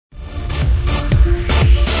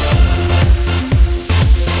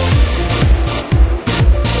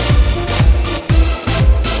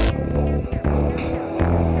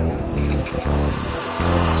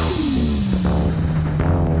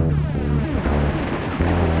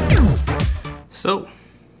So,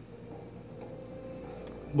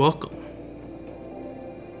 welcome.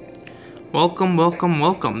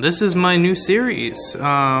 Welcome. This is my new series. So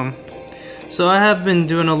I have been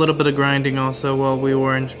doing a little bit of grinding also while we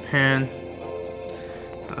were in Japan.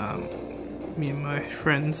 Me and my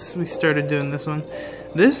friends, we started doing this one.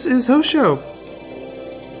 This is Hosho.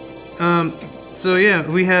 So yeah,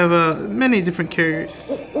 we have many different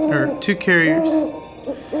carriers, or 2 carriers.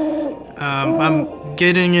 I'm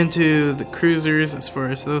getting into the cruisers as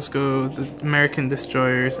far as those go, the American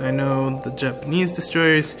destroyers. I know the Japanese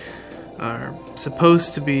destroyers are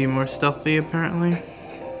supposed to be more stealthy, apparently.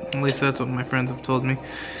 At least that's what my friends have told me.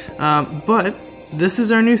 But this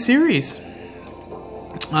is our new series.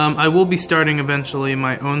 I will be starting eventually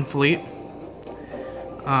my own fleet.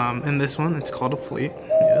 In this one, it's called a fleet,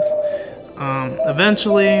 yes.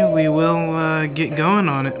 Eventually, we will get going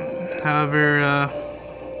on it. However,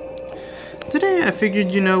 today I figured,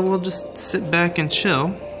 we'll just sit back and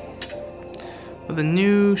chill with a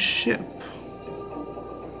new ship.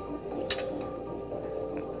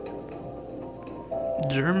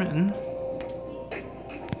 German.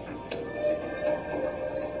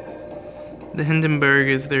 The Hindenburg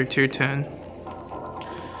is their tier 10.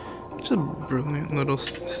 It's a brilliant little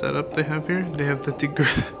setup they have here. They have the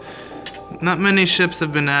not many ships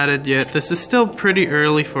have been added yet. This is still pretty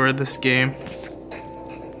early for this game.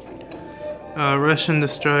 Russian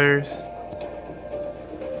destroyers.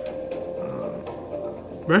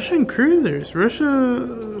 Russian cruisers. Russia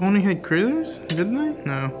only had cruisers, didn't they?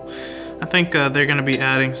 No. I think they're going to be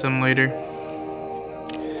adding some later.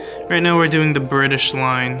 Right now we're doing the British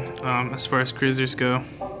line as far as cruisers go.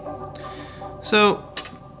 So,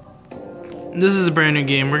 this is a brand new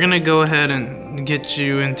game. We're going to go ahead and get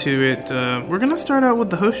you into it. We're going to start out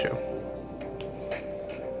with the Hosho.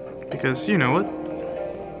 Because, you know what?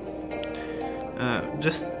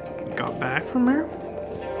 Just got back from there.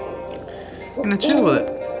 Gonna chill with it.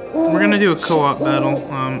 We're gonna do a co-op battle.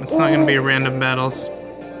 It's not gonna be a random battles.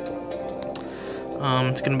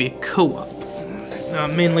 It's gonna be a co-op.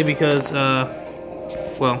 Mainly because,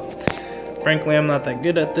 well, frankly, I'm not that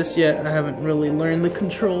good at this yet. I haven't really learned the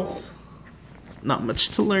controls. Not much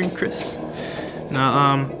to learn, Chris.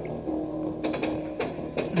 Now,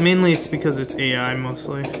 mainly it's because it's AI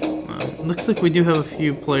mostly. Looks like we do have a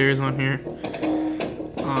few players on here.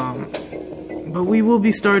 But we will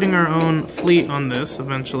be starting our own fleet on this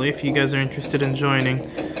eventually, if you guys are interested in joining.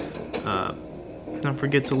 Don't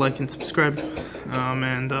forget to like and subscribe,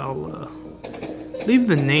 and I'll leave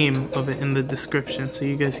the name of it in the description so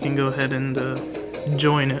you guys can go ahead and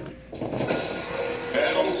join it.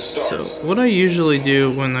 So, what I usually do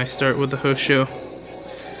when I start with the Hosho,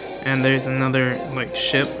 and there's another,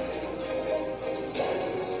 ship,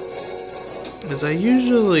 is I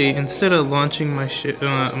usually, instead of launching my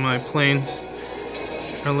my planes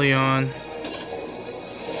early on,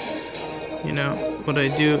 what I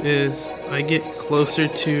do is I get closer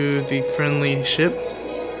to the friendly ship.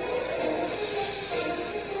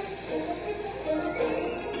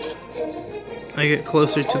 I get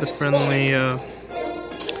closer to the friendly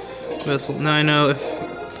vessel. Now I know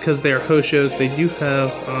because they are Hoshos, they do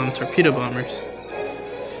have torpedo bombers.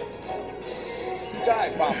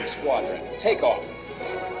 Dive bomber squadron, take off.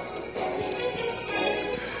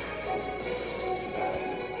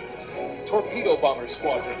 Torpedo bomber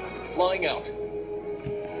squadron, flying out.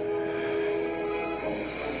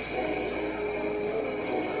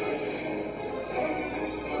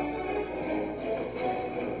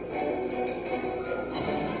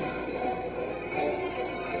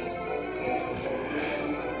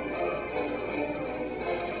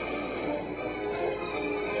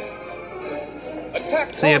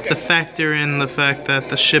 Attack. So you have to factor in the fact that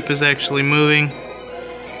the ship is actually moving.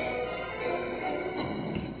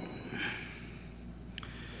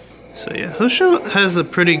 So yeah, Hosho has a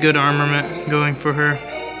pretty good armament going for her.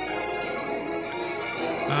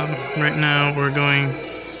 Right now we're going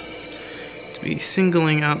to be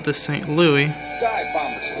singling out the St. Louis. Dive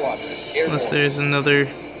bomber squadron, Unless there's another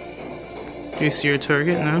juicier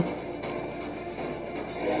target, no?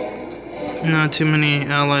 Not too many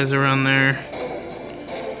allies around there.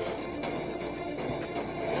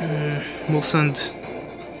 We'll send...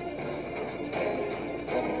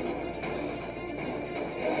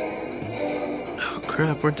 Oh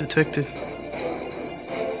crap, we're detected.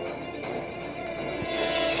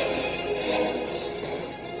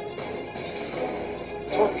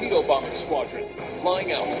 torpedo bomber squadron,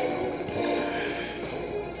 flying out.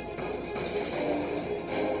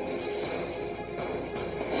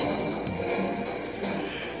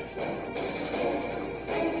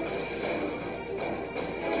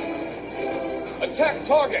 Attack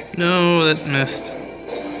target! No, that missed.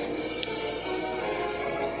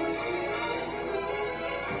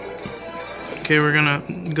 Okay, we're gonna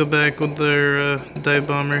go back with their dive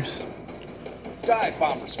bombers. Dive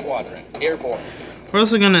bomber squadron, airborne. We're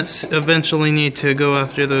also gonna eventually need to go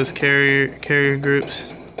after those carrier groups.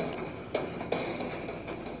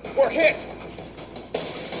 We're hit!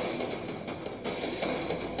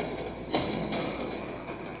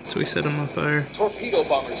 So we set them on fire. Torpedo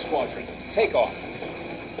bomber squadron, take off.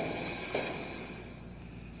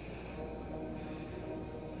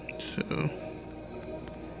 So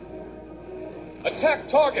Attack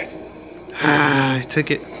target! I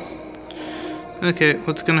took it. Okay,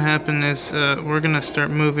 what's gonna happen is we're gonna start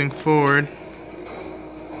moving forward.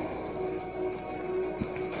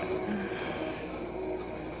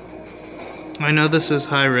 I know this is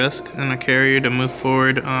high risk in a carrier to move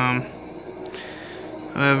forward.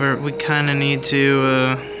 However, we kind of need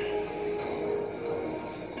to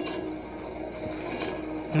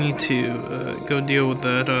go deal with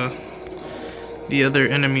that the other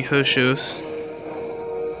enemy Hoshos.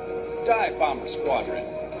 Dive bomber squadron,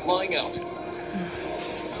 flying out.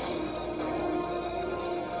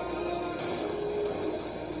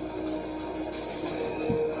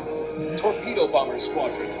 Torpedo bomber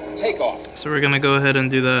squadron, take off. So we're gonna go ahead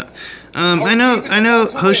and do that. I know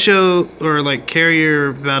Hosho or like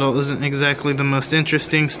carrier battle isn't exactly the most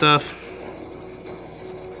interesting stuff,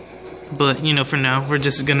 but you know, for now we're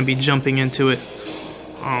just gonna be jumping into it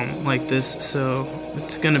like this. So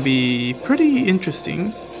it's gonna be pretty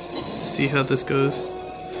interesting to see how this goes.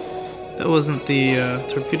 That wasn't the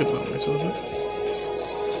torpedo bombers, was it?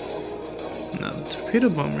 No, the torpedo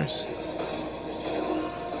bombers.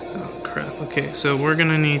 Oh crap. Okay, so we're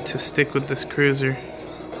gonna need to stick with this cruiser,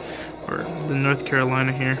 or the North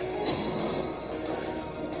Carolina here.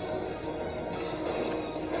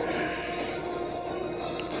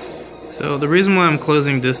 So the reason why I'm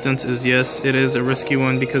closing distance is, yes, it is a risky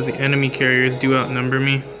one because the enemy carriers do outnumber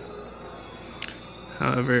me.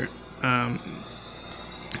 However,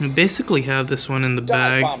 we basically have this one in the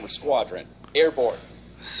bag. Dive bomber squadron, airborne.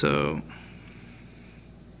 So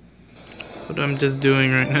what I'm just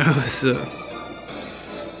doing right now is a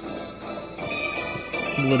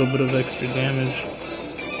little bit of extra damage.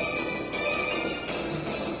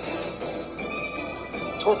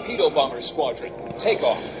 Torpedo bomber squadron, take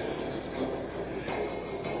off.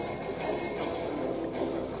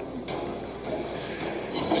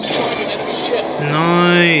 Destroyed an enemy ship.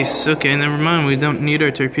 Nice. Okay, never mind. We don't need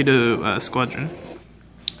our torpedo squadron.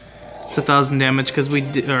 It's 1,000 damage because we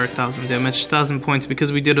did, or 1,000 damage, 1,000 points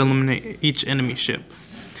because we did eliminate each enemy ship.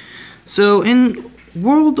 So in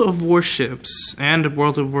World of Warships and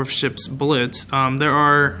World of Warships Blitz, there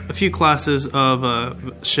are a few classes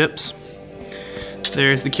of ships.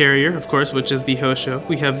 There's the carrier, of course, which is the Hosho.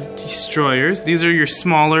 We have destroyers. These are your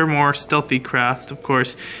smaller, more stealthy craft, of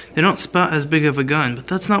course. They don't spout as big of a gun, but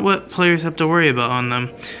that's not what players have to worry about on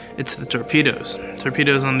them. It's the torpedoes.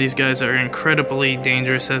 Torpedoes on these guys are incredibly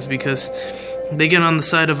dangerous as because they get on the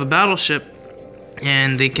side of a battleship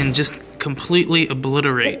and they can just completely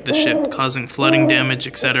obliterate the ship, causing flooding damage,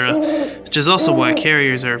 etc. Which is also why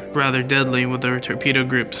carriers are rather deadly with their torpedo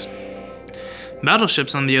groups.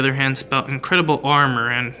 Battleships, on the other hand, spout incredible armor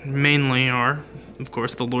and mainly are, of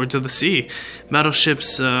course, the Lords of the Sea.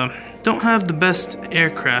 Battleships don't have the best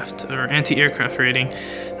aircraft or anti-aircraft rating,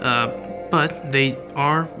 but they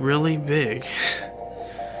are really big.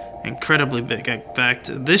 Incredibly big. In fact,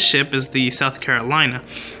 this ship is the South Carolina,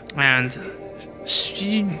 and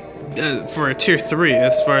she, for a tier 3,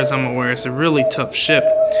 as far as I'm aware, is a really tough ship.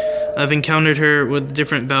 I've encountered her with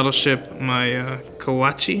different battleship, my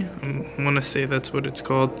Kawachi, I want to say that's what it's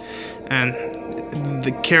called, and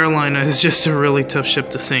the Carolina is just a really tough ship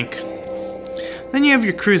to sink. Then you have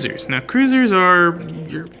your cruisers. Now cruisers are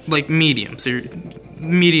your like mediums, they're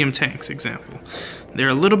medium tanks, example. They're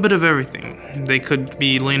a little bit of everything. They could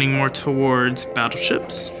be leaning more towards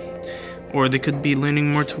battleships, or they could be leaning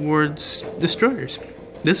more towards destroyers.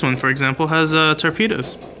 This one, for example, has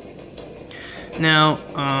torpedoes.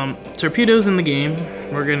 Now, torpedoes in the game,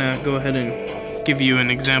 we're gonna go ahead and give you an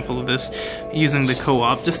example of this using the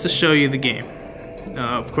co-op, just to show you the game.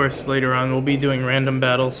 Of course, later on we'll be doing random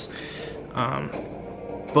battles,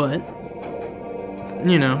 but,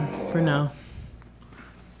 you know, for now,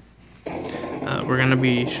 we're gonna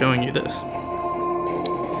be showing you this.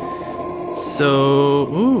 So,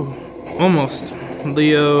 ooh, almost.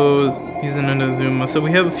 Leo using an Azuma. So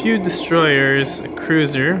we have a few destroyers, a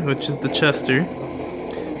cruiser, which is the Chester,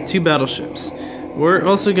 2 battleships. We're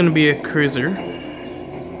also going to be a cruiser.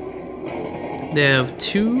 They have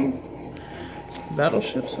 2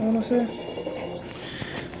 battleships, I want to say.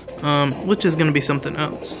 which is going to be something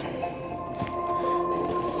else.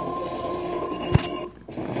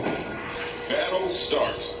 Battle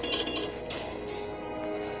starts.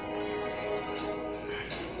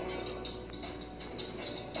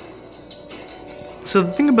 So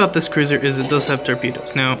the thing about this cruiser is it does have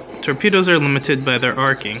torpedoes. Now, torpedoes are limited by their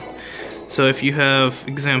arcing. So if you have,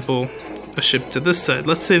 example, a ship to this side,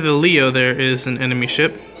 let's say the Leo there is an enemy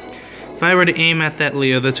ship. If I were to aim at that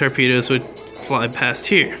Leo, the torpedoes would fly past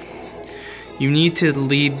here. You need to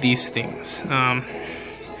lead these things.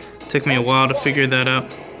 Took me a while to figure that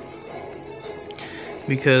out,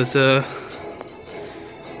 because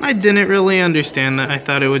I didn't really understand that. I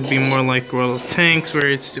thought it would be more like World of Tanks, where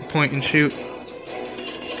it's to point and shoot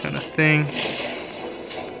kind of thing.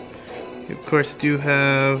 You of course do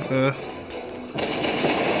have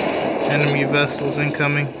enemy vessels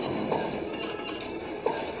incoming.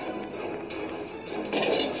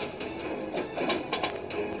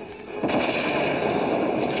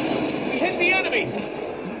 We hit the enemy!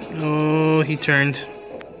 Oh, he turned.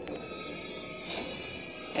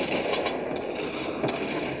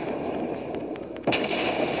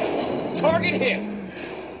 Target hit!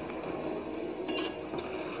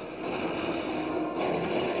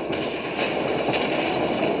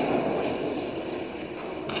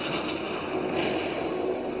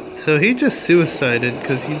 So he just suicided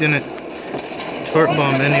because he didn't torp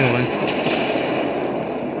bomb anyone.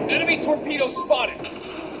 Enemy torpedo spotted!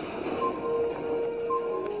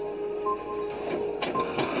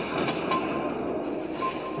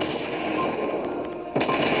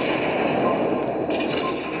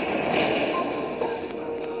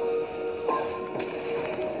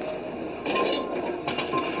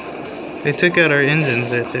 They took out our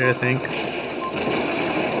engines right there, I think.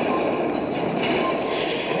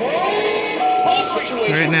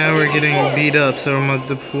 Right now we're getting beat up, so I'm gonna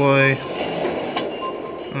deploy.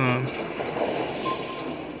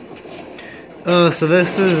 Oh, so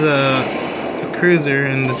this is a cruiser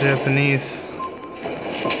in the Japanese.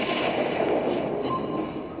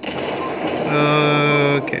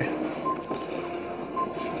 Okay.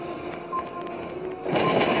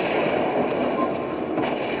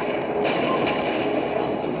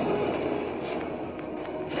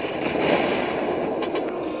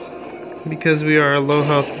 Because we are a low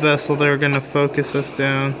health vessel, they're going to focus us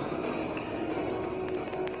down.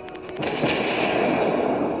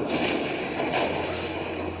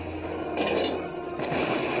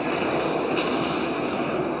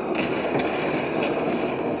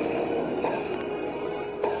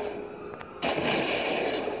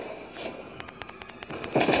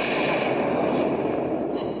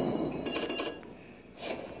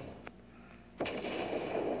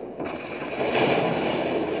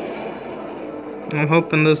 I'm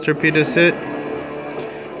hoping those torpedoes hit.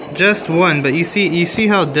 Just one, but you see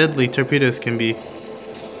how deadly torpedoes can be.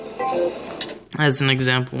 As an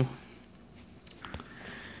example.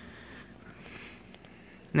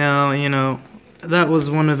 Now, you know, that was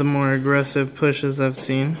one of the more aggressive pushes I've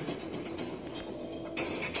seen.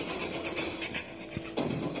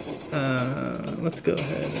 Let's go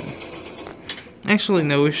ahead and... Actually,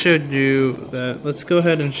 no, we showed you that. Let's go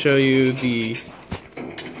ahead and show you the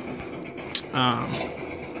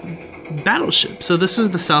battleship. So this is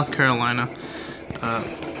the South Carolina.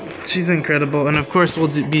 She's incredible, and of course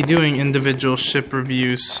we'll be doing individual ship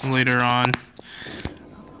reviews later on.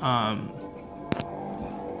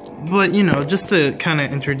 But you know, just to kind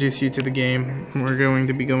of introduce you to the game, we're going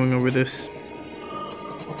to be going over this.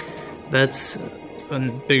 That's a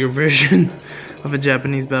bigger version of a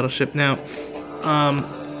Japanese battleship. Now,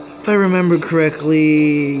 if I remember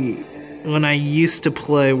correctly, when I used to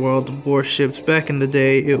play World of Warships back in the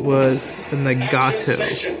day, it was a Nagato,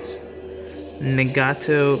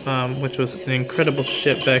 which was an incredible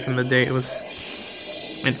ship back in the day. It was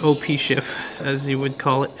an OP ship, as you would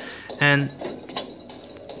call it, and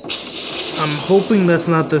I'm hoping that's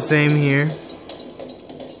not the same here.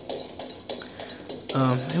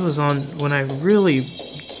 It was on when I really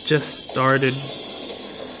just started.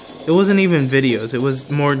 It wasn't even videos, it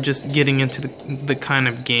was more just getting into the kind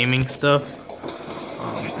of gaming stuff.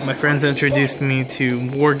 My friends introduced me to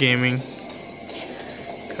wargaming,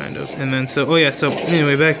 kind of, and then so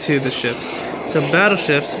anyway, back to the ships. So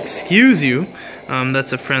battleships, excuse you,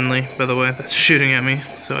 that's a friendly, by the way, that's shooting at me,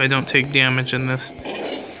 so I don't take damage in this.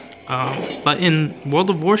 But in World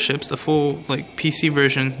of Warships, the full like PC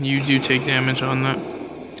version, you do take damage on that.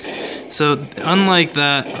 So unlike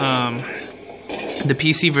that, the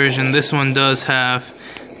PC version, this one does have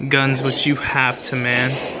guns which you have to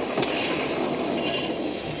man.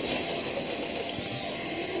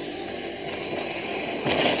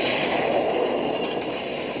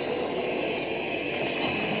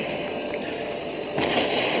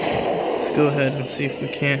 Let's go ahead and see if we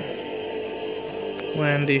can't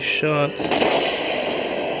land these shots.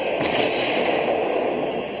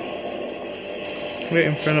 Right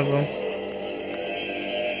in front of them.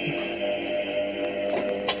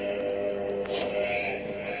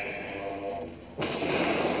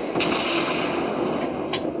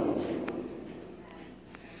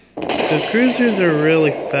 The cruisers are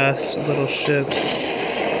really fast little ships.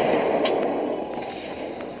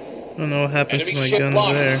 I don't know what happened to my guns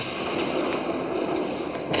there.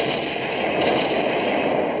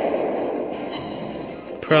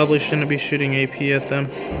 Probably shouldn't be shooting AP at them.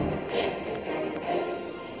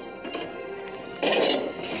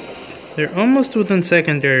 They're almost within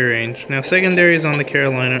secondary range. Now secondaries on the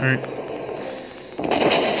Carolina aren't,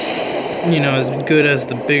 you know, as good as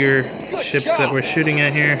the bigger ships that we're shooting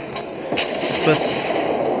at here. But,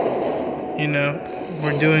 you know,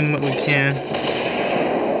 we're doing what we can.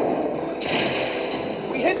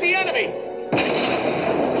 We hit the enemy.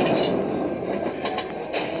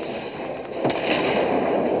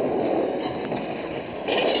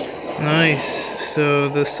 Nice. So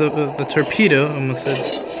the torpedo, I almost said,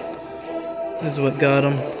 is what got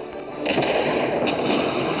him.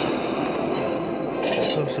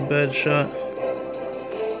 That was a bad shot.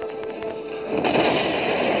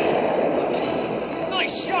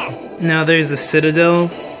 Nice shot. Now there's the Citadel,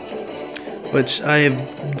 which I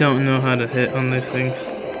don't know how to hit on these things.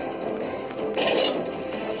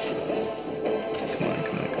 Come on.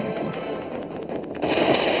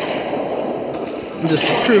 Just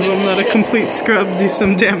to prove I'm not a complete scrub, do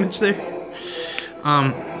some damage there.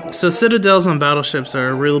 So Citadels on battleships are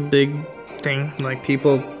a real big thing. Like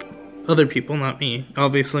other people, not me,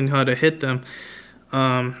 obviously know how to hit them.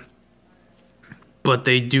 But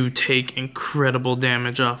they do take incredible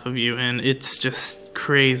damage off of you, and it's just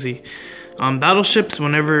crazy. Battleships,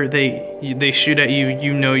 whenever they shoot at you,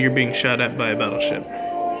 you know you're being shot at by a battleship.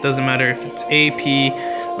 Doesn't matter if it's AP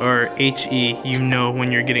or HE, you know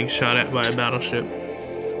when you're getting shot at by a battleship.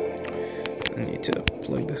 I need to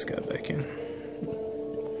plug this guy back in.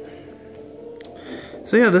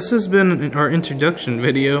 So yeah, this has been our introduction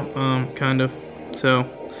video, kind of. So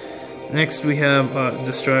next we have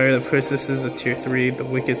Destroyer. Of course, this is a tier 3, the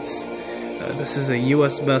Wickets. This is a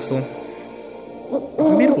US vessel.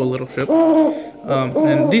 A beautiful little ship.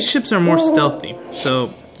 And these ships are more stealthy,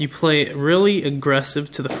 so you play really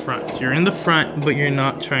aggressive to the front. You're in the front, but you're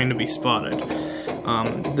not trying to be spotted.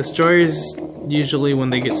 Destroyers, usually when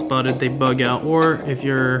they get spotted, they bug out, or if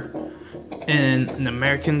you're in an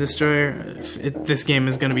American destroyer, if this game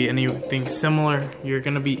is going to be anything similar, you're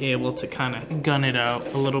going to be able to kind of gun it out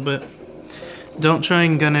a little bit. Don't try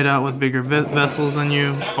and gun it out with bigger vessels than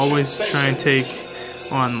you. Always try and take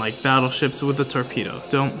on like battleships with a torpedo.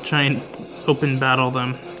 Don't try and open battle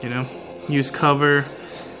them, you know. Use cover.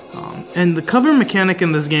 And the cover mechanic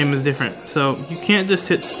in this game is different, so you can't just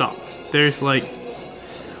hit stop. There's like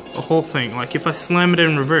a whole thing. Like if I slam it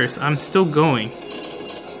in reverse, I'm still going.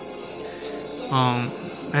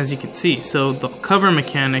 As you can see, so the cover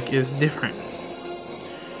mechanic is different,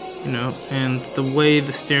 you know, and the way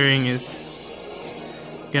the steering is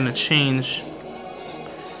gonna change.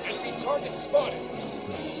 Enemy target spotted.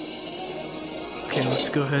 Okay, let's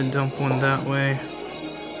go ahead and dump one that way.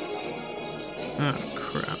 Oh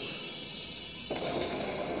crap,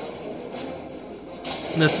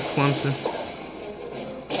 that's a Clemson.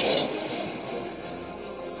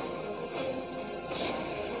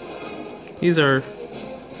 He's our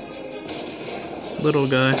little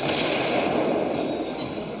guy.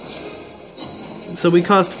 So we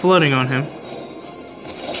caused flooding on him.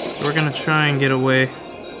 So we're gonna try and get away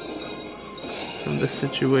from this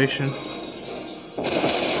situation.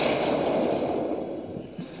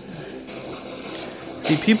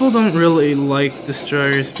 See, people don't really like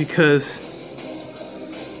destroyers because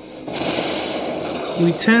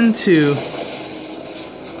we tend to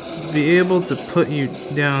be able to put you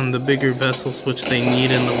down the bigger vessels, which they need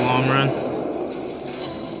in the long run.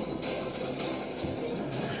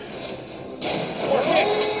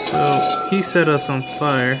 So he set us on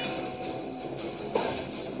fire,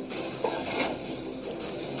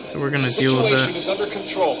 so we're gonna deal with that. Situation is under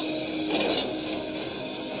control.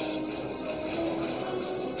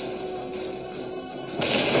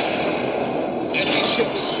 Enemy ship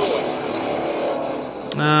destroyed.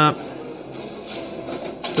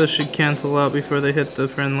 This should cancel out before they hit the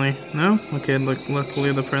friendly. No? Okay, look,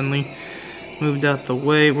 luckily the friendly moved out the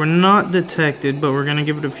way. We're not detected, but we're gonna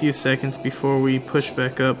give it a few seconds before we push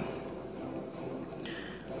back up.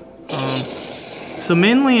 So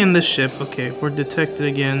mainly in this ship, okay, we're detected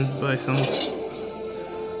again by something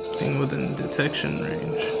within detection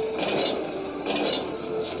range.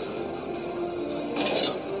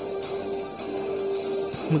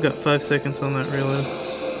 We got 5 seconds on that reload.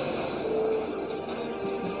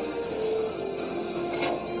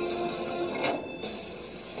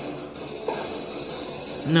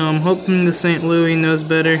 No, I'm hoping the St. Louis knows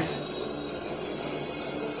better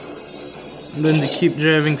than to keep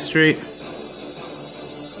driving straight.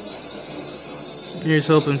 Here's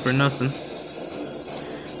hoping for nothing.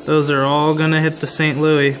 Those are all gonna hit the St.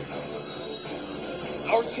 Louis.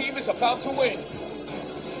 Our team is about to win.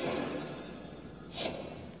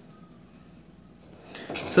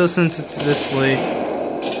 So since it's this late,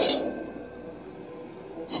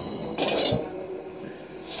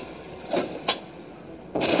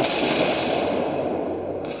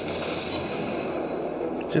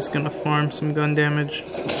 just gonna farm some gun damage.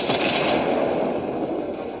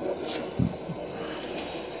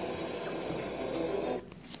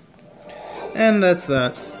 And that's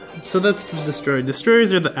that. So that's the destroyer.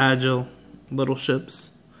 Destroyers are the agile little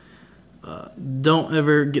ships. Don't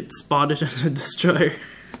ever get spotted in a destroyer.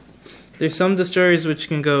 There's some destroyers which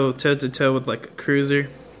can go toe to toe with like a cruiser,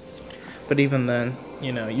 but even then,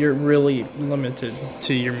 you know, you're really limited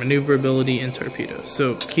to your maneuverability and torpedoes.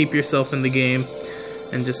 So keep yourself in the game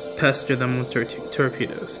and just pester them with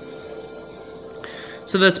torpedoes.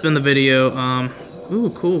 So that's been the video.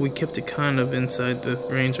 Ooh, cool, we kept it kind of inside the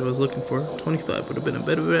range I was looking for. 25 would have been a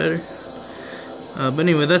bit better. But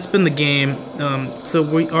anyway, that's been the game. So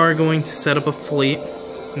we are going to set up a fleet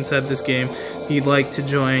inside this game. If you'd like to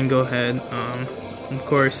join, go ahead. Of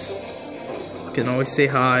course, you can always say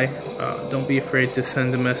hi. Don't be afraid to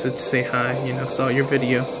send a message, say hi, you know, saw your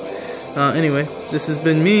video. Anyway, this has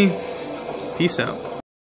been me. Peace out.